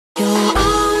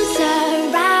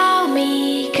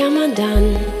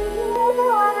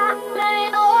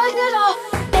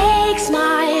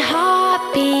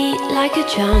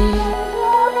drum.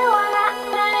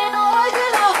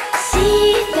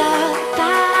 See the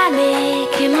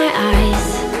panic in my eyes.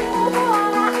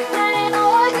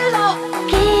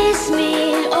 Kiss me,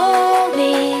 hold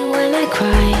me when I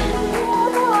cry.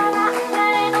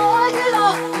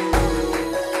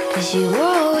 'Cause you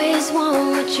always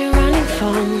want what you're running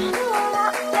from.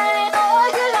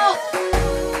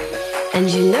 And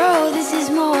you know